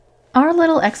Our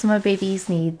little eczema babies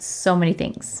need so many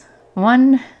things.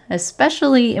 One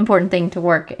especially important thing to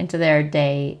work into their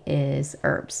day is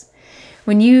herbs.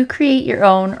 When you create your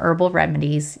own herbal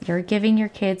remedies, you're giving your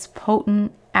kids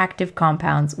potent, active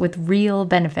compounds with real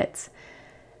benefits.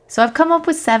 So I've come up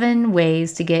with 7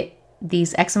 ways to get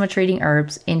these eczema treating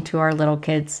herbs into our little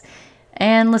kids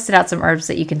and listed out some herbs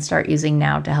that you can start using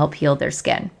now to help heal their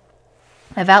skin.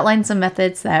 I've outlined some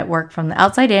methods that work from the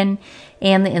outside in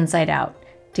and the inside out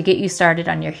to get you started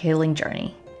on your healing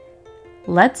journey.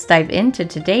 Let's dive into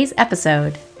today's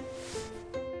episode.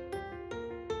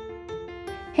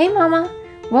 Hey Mama,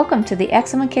 welcome to the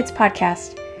Eczema Kids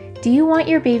podcast. Do you want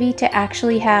your baby to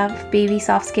actually have baby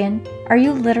soft skin? Are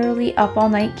you literally up all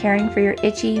night caring for your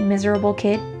itchy, miserable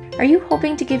kid? Are you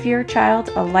hoping to give your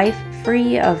child a life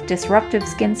free of disruptive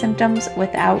skin symptoms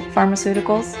without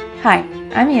pharmaceuticals? Hi,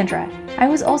 I'm Andra. I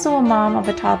was also a mom of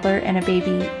a toddler and a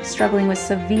baby struggling with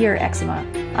severe eczema.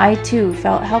 I too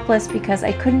felt helpless because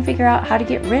I couldn't figure out how to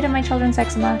get rid of my children's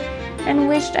eczema and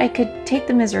wished I could take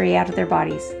the misery out of their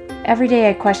bodies. Every day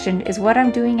I questioned, is what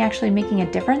I'm doing actually making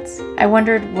a difference? I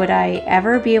wondered, would I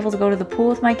ever be able to go to the pool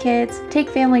with my kids, take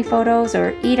family photos,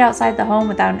 or eat outside the home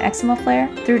without an eczema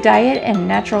flare? Through diet and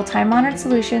natural time-honored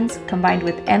solutions, combined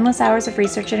with endless hours of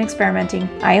research and experimenting,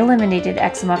 I eliminated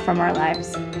eczema from our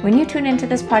lives. When you tune into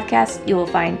this podcast, you will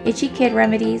find itchy kid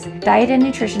remedies, diet and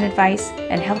nutrition advice,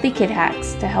 and healthy kid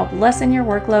hacks to help lessen your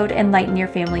workload and lighten your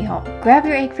family home. Grab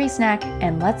your egg-free snack,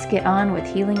 and let's get on with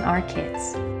healing our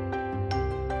kids.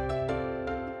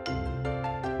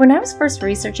 When I was first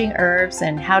researching herbs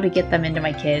and how to get them into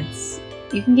my kids,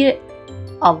 you can get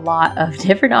a lot of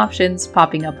different options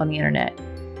popping up on the internet.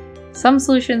 Some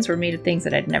solutions were made of things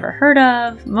that I'd never heard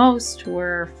of. Most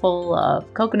were full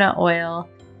of coconut oil.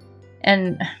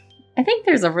 And I think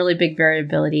there's a really big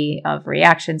variability of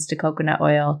reactions to coconut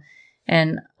oil.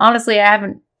 And honestly, I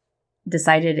haven't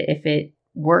decided if it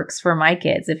works for my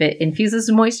kids, if it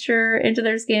infuses moisture into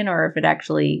their skin or if it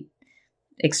actually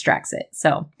extracts it.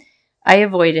 So I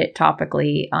avoid it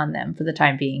topically on them for the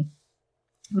time being.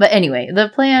 But anyway, the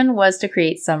plan was to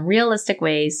create some realistic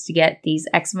ways to get these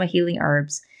eczema healing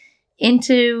herbs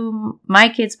into my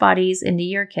kids' bodies, into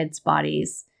your kids'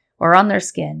 bodies, or on their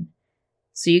skin,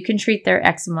 so you can treat their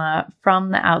eczema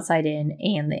from the outside in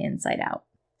and the inside out.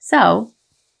 So,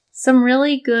 some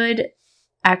really good,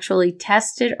 actually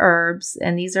tested herbs,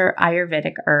 and these are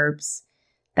Ayurvedic herbs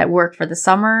that work for the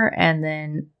summer and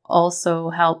then also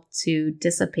help to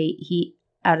dissipate heat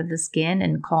out of the skin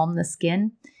and calm the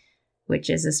skin, which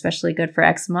is especially good for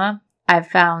eczema. I've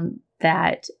found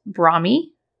that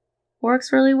Brahmi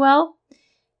works really well.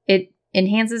 It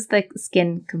enhances the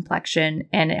skin complexion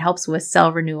and it helps with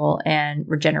cell renewal and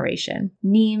regeneration.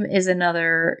 Neem is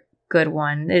another good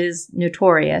one. It is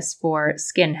notorious for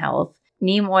skin health.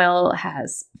 Neem oil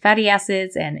has fatty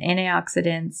acids and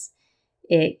antioxidants.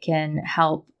 It can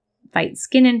help fight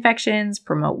skin infections,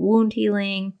 promote wound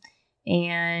healing,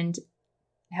 and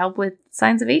help with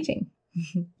signs of aging.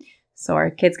 So our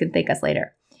kids can thank us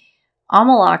later.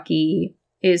 Amalaki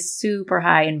is super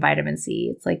high in vitamin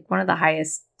C. It's like one of the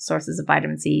highest sources of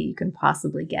vitamin C you can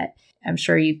possibly get. I'm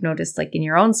sure you've noticed, like in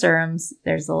your own serums,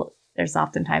 there's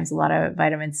oftentimes a lot of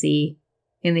vitamin C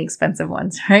in the expensive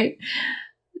ones, right?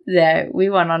 That we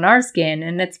want on our skin,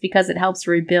 and it's because it helps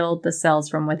rebuild the cells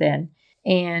from within.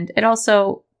 And it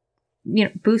also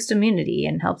boosts immunity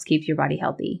and helps keep your body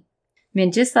healthy.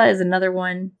 Mangista is another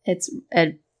one. It's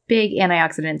a big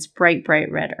antioxidant. It's bright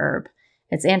red herb.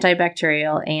 It's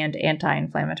antibacterial and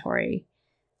anti-inflammatory.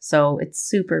 So it's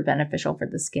super beneficial for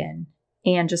the skin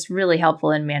and just really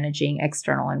helpful in managing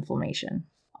external inflammation.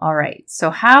 All right.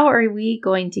 So how are we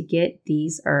going to get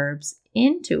these herbs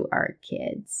into our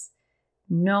kids?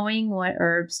 Knowing what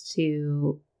herbs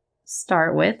to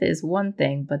start with is one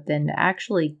thing, but then to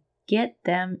actually get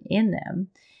them in them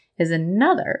is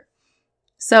another.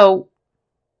 So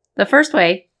the first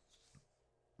way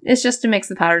is just to mix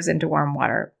the powders into warm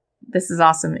water. This is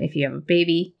awesome if you have a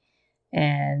baby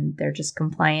and they're just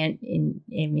compliant.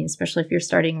 Especially if you're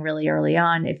starting really early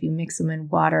on, if you mix them in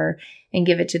water and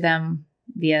give it to them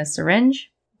via syringe,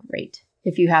 great.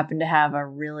 If you happen to have a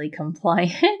really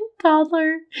compliant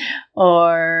toddler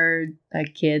or a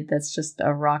kid that's just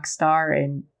a rock star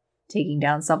and taking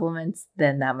down supplements,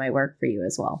 then that might work for you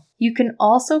as well. You can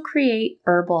also create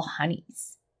herbal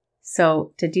honeys.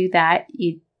 So to do that,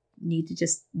 you need to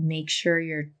just make sure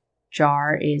your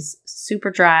jar is super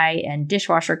dry and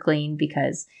dishwasher clean,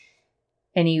 because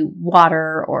any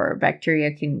water or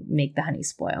bacteria can make the honey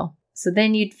spoil. So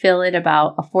then you'd fill the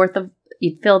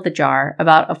jar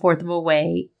about a fourth of a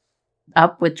way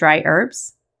up with dry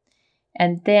herbs.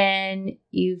 And then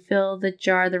you fill the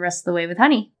jar the rest of the way with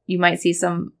honey. You might see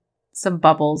some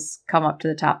bubbles come up to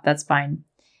the top. That's fine.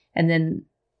 And then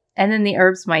the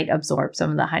herbs might absorb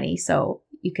some of the honey. So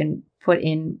you can put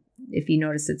in, if you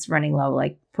notice it's running low,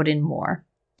 like put in more.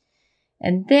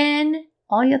 And then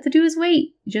all you have to do is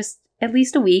wait just at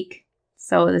least a week.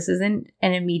 So this isn't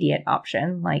an immediate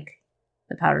option like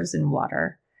the powders in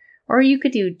water. Or you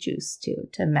could do juice too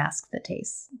to mask the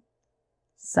taste.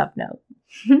 Subnote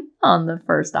on the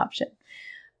first option.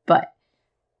 But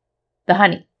the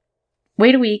honey,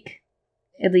 wait a week,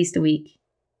 at least a week.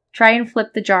 Try and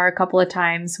flip the jar a couple of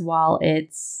times while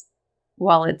it's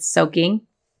soaking,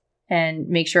 and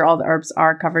make sure all the herbs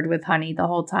are covered with honey the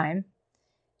whole time.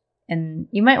 And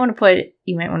you might want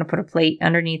to put a plate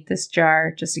underneath this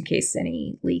jar just in case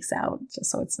any leaks out,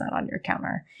 just so it's not on your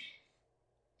counter.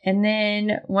 And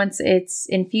then once it's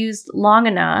infused long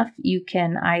enough, you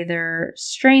can either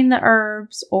strain the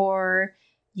herbs or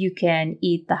you can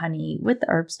eat the honey with the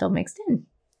herbs still mixed in.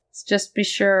 So just be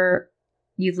sure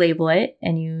you label it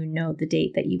and you know the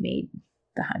date that you made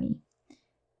the honey.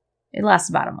 It lasts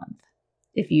about a month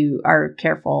if you are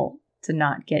careful to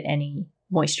not get any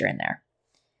moisture in there.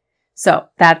 So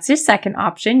that's your second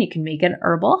option. You can make an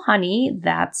herbal honey.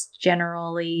 That's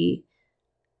generally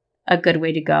a good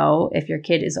way to go. If your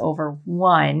kid is over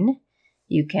 1,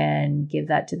 you can give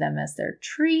that to them as their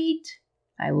treat.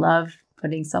 I love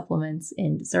putting supplements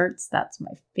in desserts. That's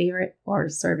my favorite. Or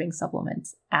serving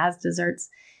supplements as desserts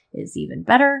is even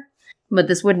better. But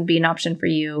this wouldn't be an option for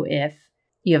you if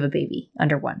you have a baby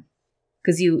under 1.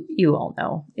 Because you all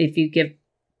know, if you give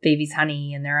babies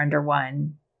honey and they're under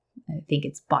 1, I think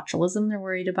it's botulism they're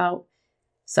worried about.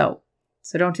 So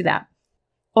don't do that.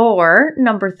 Or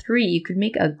number 3, you could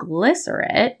make a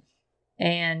glycerin.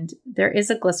 And there is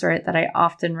a glycerin that I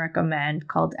often recommend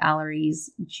called Allery's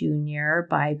Junior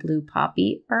by Blue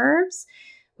Poppy Herbs,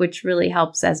 which really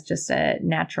helps as just a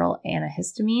natural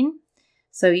antihistamine.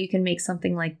 So you can make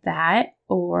something like that,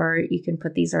 or you can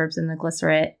put these herbs in the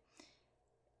glycerin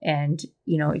and,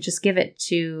 just give it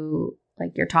to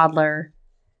like your toddler,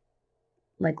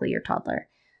 likely your toddler,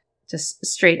 just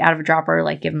straight out of a dropper,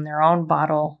 like give them their own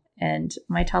bottle. And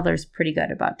my toddler's pretty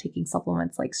good about taking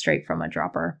supplements like straight from a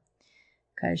dropper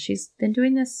because she's been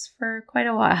doing this for quite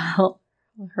a while,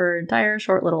 her entire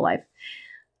short little life.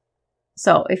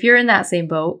 So if you're in that same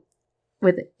boat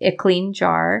with a clean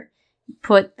jar,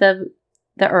 put the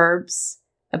herbs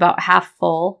about half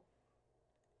full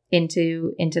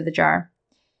into the jar,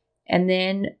 and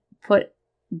then put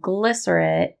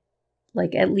glycerin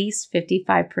like at least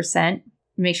 55%.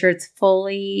 Make sure it's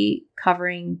fully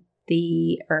covering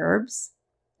the herbs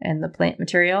and the plant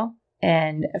material,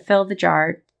 and fill the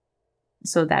jar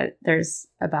so that there's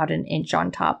about an inch on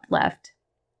top left.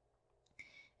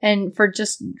 And for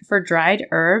dried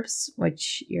herbs,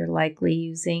 which you're likely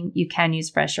using, you can use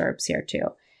fresh herbs here too.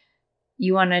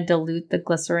 You want to dilute the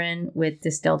glycerin with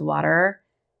distilled water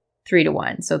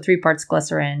 3-to-1. So 3 parts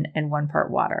glycerin and 1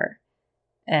 part water,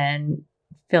 and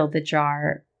fill the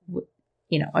jar,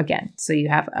 again, so you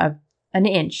have an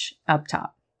inch up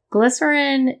top.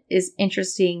 Glycerin is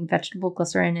interesting. Vegetable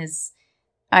glycerin is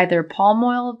either palm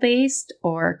oil based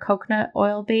or coconut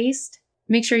oil based.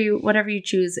 Make sure whatever you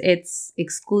choose, it's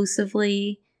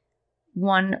exclusively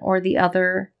one or the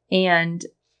other. And,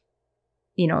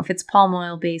 if it's palm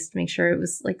oil based, make sure it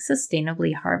was like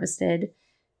sustainably harvested.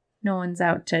 No one's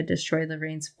out to destroy the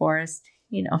rainforest,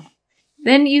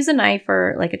 Then use a knife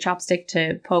or like a chopstick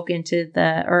to poke into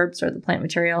the herbs or the plant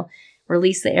material,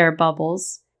 release the air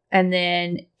bubbles, and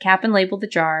then cap and label the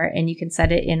jar, and you can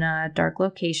set it in a dark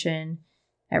location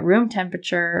at room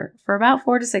temperature for about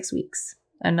 4 to 6 weeks.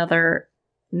 Another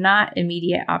not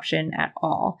immediate option at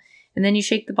all. And then you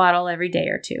shake the bottle every day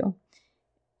or 2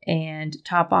 and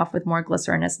top off with more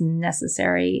glycerin as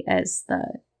necessary as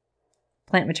the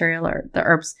plant material or the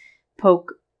herbs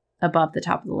poke above the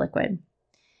top of the liquid.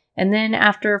 And then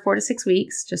after 4 to 6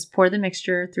 weeks, just pour the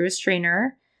mixture through a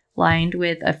strainer lined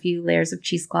with a few layers of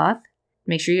cheesecloth.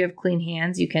 Make sure you have clean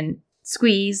hands. You can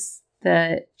squeeze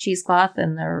the cheesecloth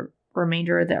and the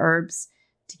remainder of the herbs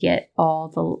to get all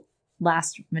the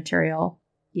last material,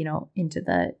 into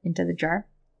the jar.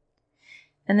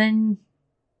 And then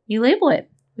you label it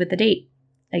with the date.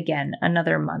 Again,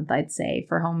 another month, I'd say,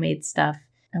 for homemade stuff.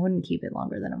 I wouldn't keep it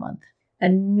longer than a month.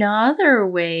 Another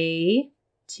way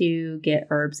to get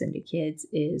herbs into kids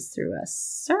is through a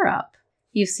syrup.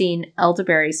 You've seen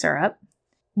elderberry syrup.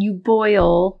 You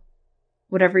boil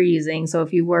whatever you're using. So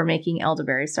if you were making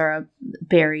elderberry syrup,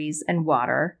 berries and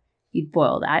water, you'd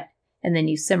boil that. And then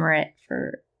you simmer it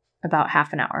for about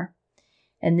half an hour.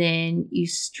 And then you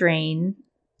strain,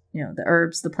 the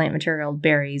herbs, the plant material,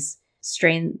 berries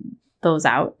strain those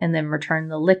out and then return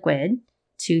the liquid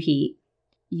to heat.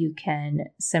 You can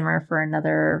simmer for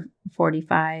another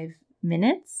 45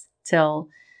 minutes till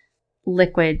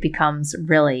liquid becomes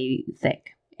really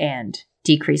thick and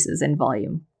decreases in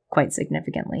volume quite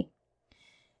significantly.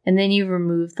 And then you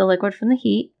remove the liquid from the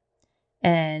heat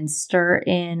and stir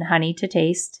in honey to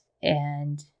taste.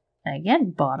 And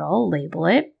again, bottle, label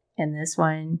it. And this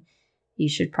one you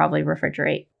should probably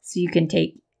refrigerate. So you can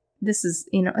take, this is,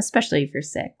 especially if you're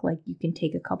sick, like you can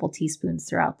take a couple teaspoons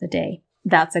throughout the day.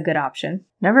 That's a good option.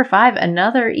 Number 5,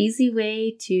 another easy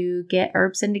way to get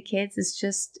herbs into kids is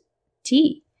just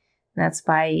tea. That's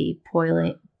by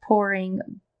pouring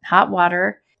hot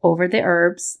water over the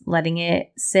herbs, letting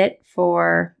it sit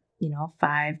for,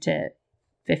 5 to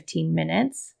 15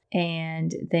 minutes.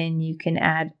 And then you can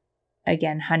add,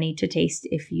 again, honey to taste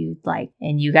if you'd like.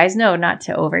 And you guys know not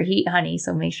to overheat honey.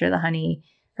 So make sure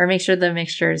the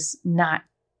mixture's not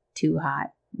too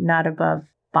hot, not above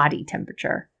body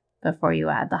temperature before you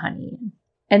add the honey in.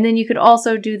 And then you could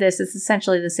also do this. It's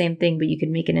essentially the same thing, but you could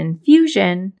make an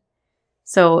infusion.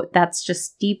 So that's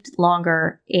just steeped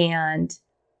longer and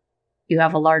you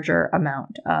have a larger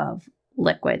amount of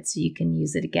liquid. So you can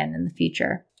use it again in the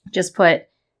future. Just put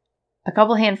a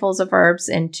couple handfuls of herbs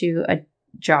into a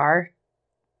jar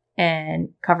and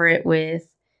cover it with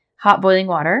hot boiling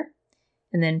water.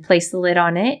 And then place the lid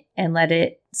on it and let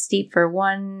it steep for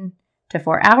 1 to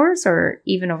 4 hours or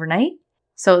even overnight.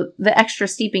 So the extra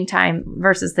steeping time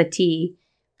versus the tea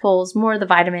pulls more of the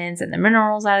vitamins and the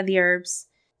minerals out of the herbs.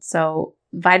 So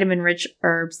vitamin-rich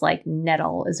herbs like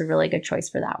nettle is a really good choice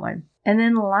for that one. And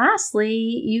then lastly,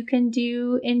 you can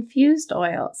do infused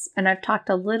oils. And I've talked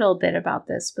a little bit about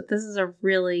this, but this is a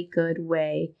really good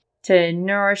way to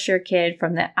nourish your kid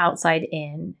from the outside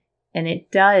in. And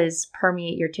it does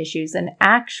permeate your tissues. And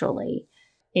actually,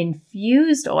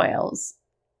 infused oils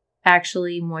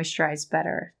actually moisturize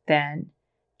better than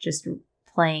just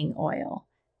plain oil,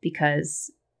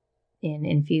 because in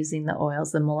infusing the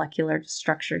oils, the molecular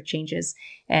structure changes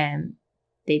and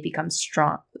they become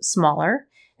smaller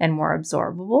and more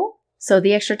absorbable. So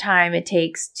the extra time it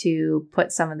takes to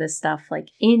put some of this stuff like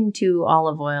into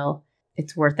olive oil,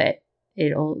 it's worth it.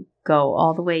 It'll go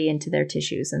all the way into their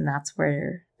tissues, and that's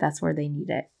where they need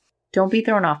it. Don't be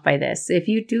thrown off by this. If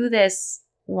you do this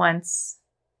once,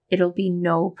 it'll be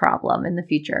no problem in the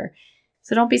future.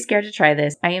 So don't be scared to try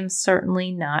this. I am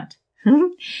certainly not,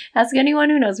 ask anyone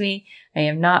who knows me, I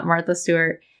am not Martha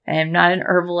Stewart. I am not an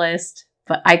herbalist,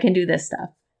 but I can do this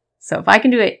stuff. So if I can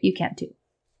do it, you can too.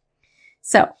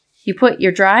 So you put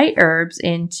your dry herbs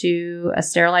into a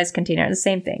sterilized container. The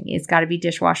same thing. It's got to be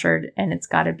dishwashered and it's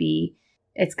got to be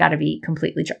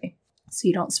completely dry so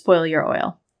you don't spoil your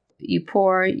oil. You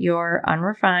pour your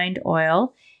unrefined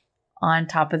oil on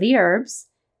top of the herbs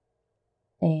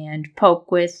and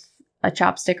poke with a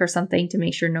chopstick or something to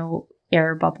make sure no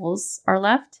air bubbles are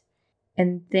left.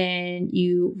 And then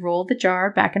you roll the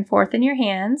jar back and forth in your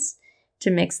hands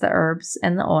to mix the herbs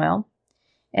and the oil.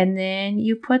 And then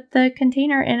you put the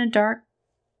container in a dark,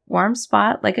 warm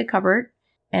spot like a cupboard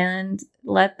and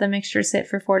let the mixture sit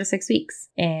for 4 to 6 weeks.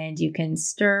 And you can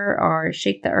stir or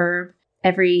shake the herb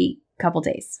every couple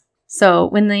days. So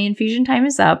when the infusion time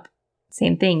is up,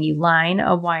 same thing. You line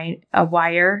a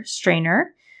wire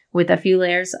strainer with a few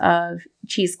layers of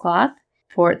cheesecloth,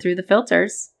 pour it through the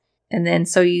filters. And then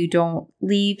so you don't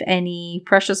leave any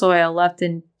precious oil left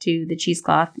into the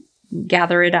cheesecloth,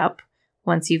 gather it up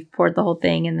once you've poured the whole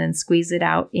thing and then squeeze it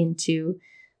out into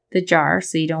the jar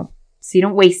so you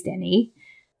don't waste any.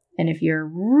 And if you're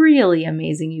really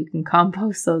amazing, you can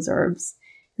compost those herbs.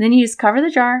 And then you just cover the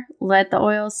jar, let the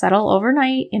oil settle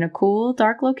overnight in a cool,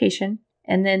 dark location.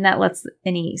 And then that lets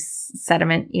any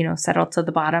sediment, settle to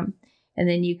the bottom. And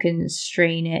then you can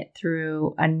strain it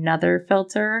through another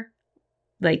filter,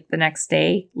 like the next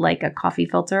day, like a coffee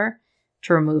filter,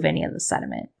 to remove any of the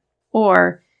sediment.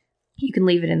 Or you can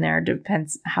leave it in there.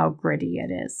 Depends how gritty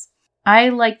it is. I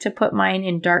like to put mine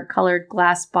in dark colored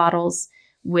glass bottles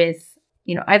with,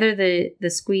 either the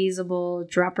squeezable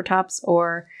dropper tops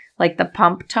or like the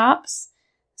pump tops.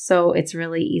 So it's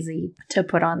really easy to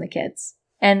put on the kids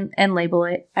and label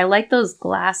it. I like those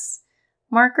glass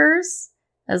markers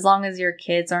as long as your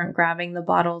kids aren't grabbing the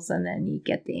bottles and then you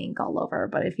get the ink all over.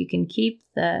 But if you can keep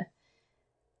the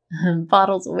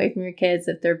bottles away from your kids,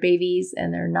 if they're babies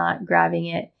and they're not grabbing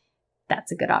it,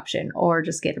 that's a good option. Or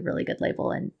just get a really good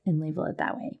label and label it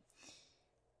that way.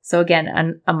 So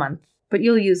again, a month, but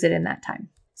you'll use it in that time.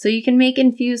 So you can make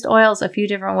infused oils a few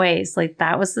different ways. Like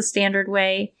that was the standard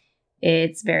way.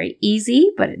 It's very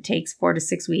easy, but it takes 4 to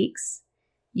 6 weeks.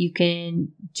 You can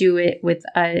do it with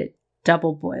a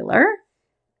double boiler.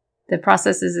 The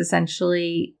process is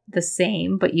essentially the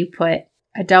same, but you put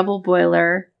a double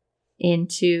boiler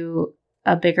into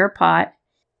a bigger pot,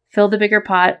 fill the bigger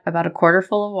pot about a quarter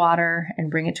full of water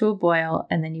and bring it to a boil.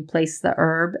 And then you place the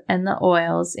herb and the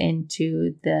oils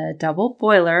into the double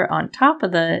boiler on top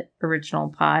of the original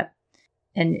pot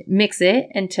and mix it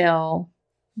until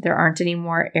there aren't any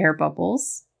more air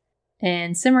bubbles,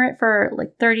 and simmer it for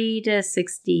like 30 to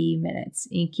 60 minutes.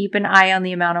 And you keep an eye on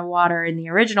the amount of water in the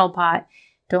original pot.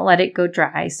 Don't let it go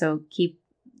dry. So keep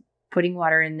putting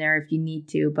water in there if you need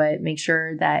to, but make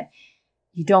sure that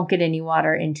you don't get any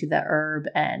water into the herb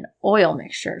and oil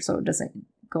mixture so it doesn't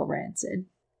go rancid.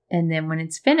 And then when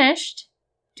it's finished,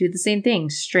 do the same thing.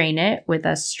 Strain it with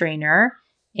a strainer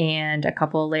and a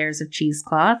couple of layers of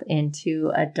cheesecloth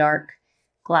into a dark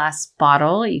glass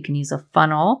bottle. You can use a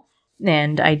funnel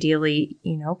and ideally,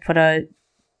 put a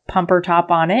pumper top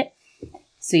on it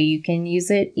so you can use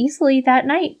it easily that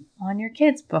night on your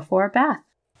kids before a bath.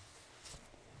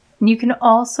 And you can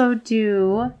also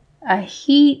do a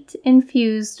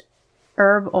heat-infused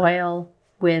herb oil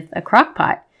with a crock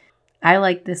pot. I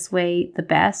like this way the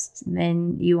best.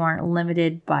 Then you aren't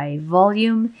limited by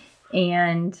volume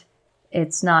and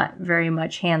it's not very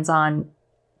much hands-on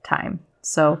time.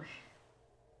 So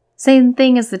same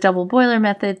thing as the double boiler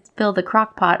method, fill the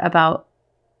crock pot about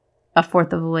a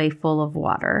fourth of the way full of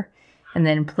water and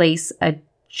then place a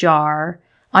jar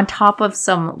on top of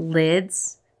some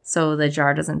lids so the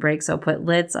jar doesn't break. So put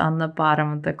lids on the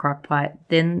bottom of the crock pot,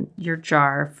 then your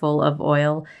jar full of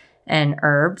oil and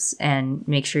herbs, and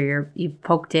make sure you've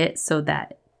poked it so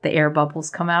that the air bubbles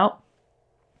come out.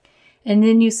 And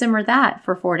then you simmer that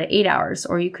for 4 to 8 hours,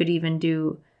 or you could even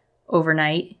do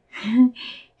overnight.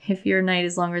 If your night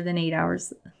is longer than 8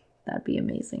 hours, that'd be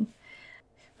amazing.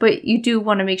 But you do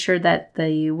want to make sure that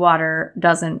the water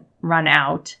doesn't run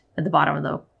out at the bottom of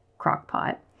the crock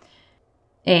pot.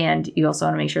 And you also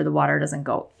want to make sure the water doesn't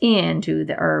go into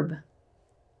the herb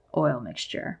oil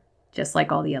mixture, just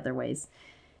like all the other ways.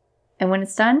 And when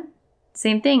it's done,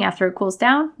 same thing. After it cools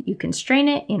down, you can strain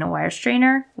it in a wire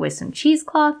strainer with some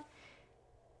cheesecloth,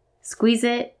 squeeze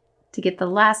it to get the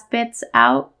last bits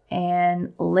out,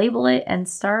 and label it and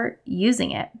start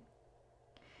using it.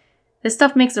 This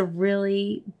stuff makes a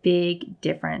really big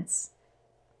difference.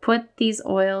 Put these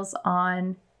oils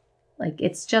on,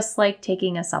 it's just like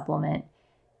taking a supplement.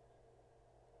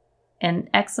 And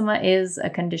eczema is a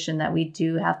condition that we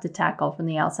do have to tackle from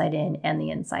the outside in and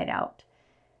the inside out.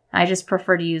 I just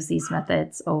prefer to use these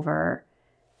methods over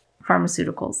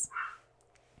pharmaceuticals.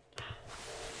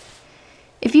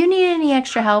 If you need any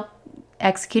extra help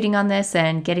executing on this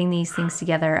and getting these things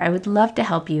together, I would love to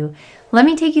help you. Let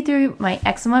me take you through my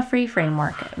eczema-free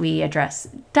framework. We address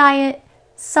diet,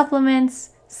 supplements,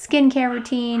 skincare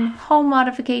routine, home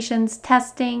modifications,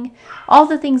 testing, all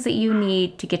the things that you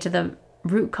need to get to the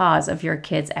root cause of your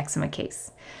kid's eczema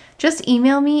case. Just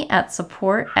email me at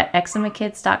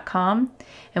support@eczemakids.com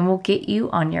and we'll get you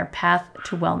on your path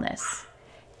to wellness.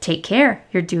 Take care.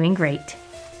 You're doing great.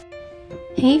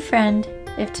 Hey friend,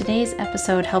 if today's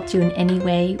episode helped you in any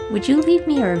way, would you leave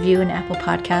me a review in Apple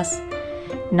Podcasts?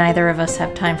 Neither of us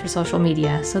have time for social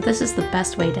media, so this is the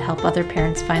best way to help other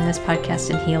parents find this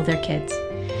podcast and heal their kids.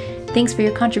 Thanks for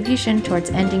your contribution towards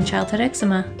ending childhood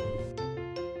eczema.